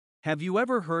Have you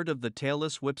ever heard of the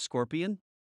tailless whip scorpion?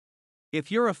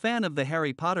 If you're a fan of the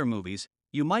Harry Potter movies,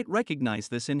 you might recognize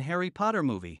this in Harry Potter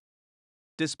movie.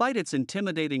 Despite its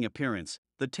intimidating appearance,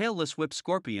 the tailless whip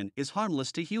scorpion is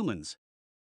harmless to humans.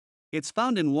 It's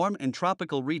found in warm and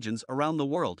tropical regions around the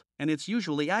world, and it's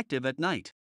usually active at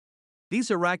night. These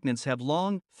arachnids have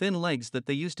long, thin legs that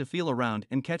they use to feel around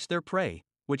and catch their prey,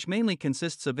 which mainly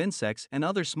consists of insects and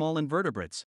other small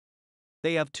invertebrates.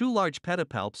 They have two large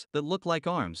pedipalps that look like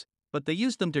arms, but they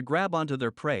use them to grab onto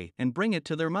their prey and bring it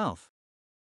to their mouth.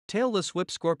 Tailless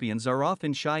whip scorpions are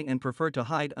often shy and prefer to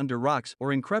hide under rocks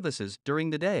or in crevices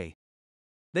during the day.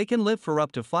 They can live for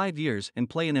up to 5 years and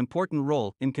play an important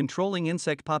role in controlling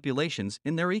insect populations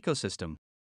in their ecosystem.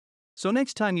 So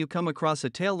next time you come across a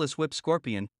tailless whip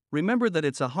scorpion, remember that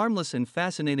it's a harmless and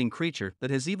fascinating creature that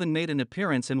has even made an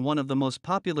appearance in one of the most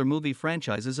popular movie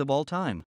franchises of all time.